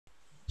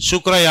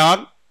Shukrayaan.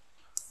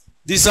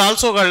 This is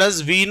also called as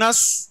Venus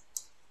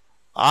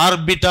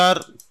Orbiter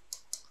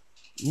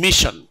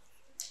Mission.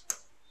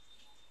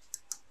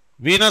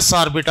 Venus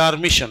Orbiter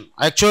Mission.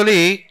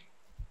 Actually,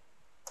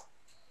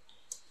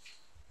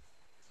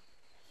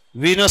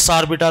 Venus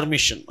Orbiter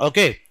Mission.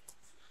 Okay.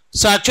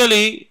 So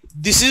actually,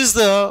 this is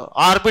the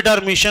orbiter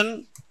mission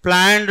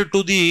planned to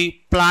the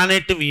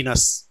planet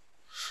Venus.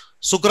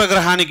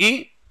 Sukragrahaniki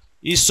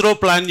ISRO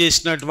plan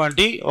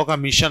chesinatuvanti oka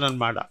mission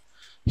anamata.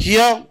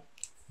 Here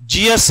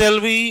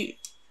GSLV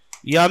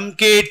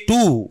MK2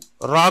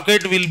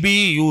 rocket will be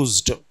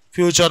used.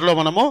 Future lo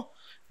manamu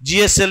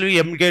GSLV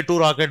MK2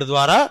 rocket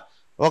ద్వారా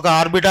oka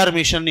orbiter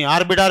mission ni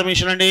ante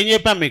em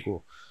cheppam meeku.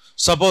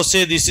 Suppose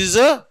say this is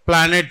a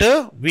planet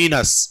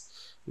Venus.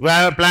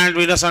 Planet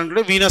Venus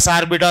అంటే Venus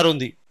orbiter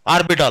ఉంది,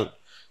 orbital.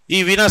 ఈ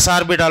Venus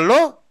orbital లో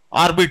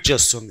orbit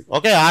చేస్తుంది.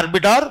 Okay,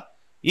 arbiter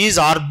is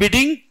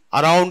orbiting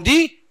around the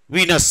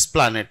Venus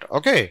planet.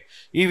 Okay,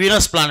 ఈ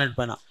Venus planet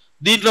పైన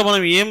దీంట్లో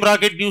మనం ఏం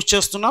రాకెట్ యూజ్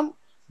చేస్తున్నాం?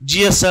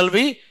 GSLV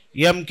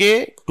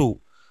MK2.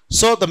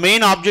 So the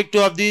main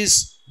objective of this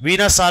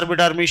Venus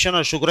arbiter machine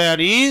are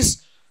Shukrayaan is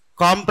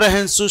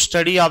comprehensive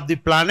study of the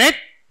planet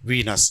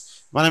Venus.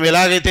 మనం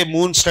ఎలాగైతే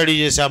moon study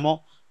చేశామో,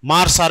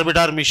 Mars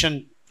arbiter machine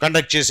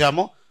conduct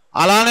చేశామో,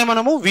 అలానే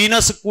మనము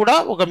వీనస్ కూడా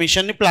ఒక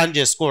మిషన్ని ప్లాన్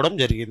చేసుకోవడం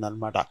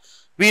జరిగిందనమాట.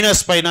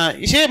 వీనస్ పైన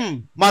same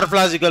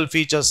morphological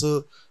features,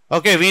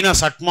 okay,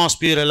 Venus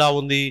atmosphere ఎలా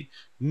ఉంది,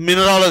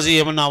 మినరాలజీ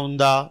ఏమైనా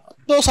ఉందా,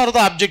 those are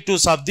the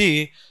objectives of the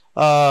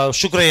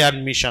Shukrayaan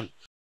machine.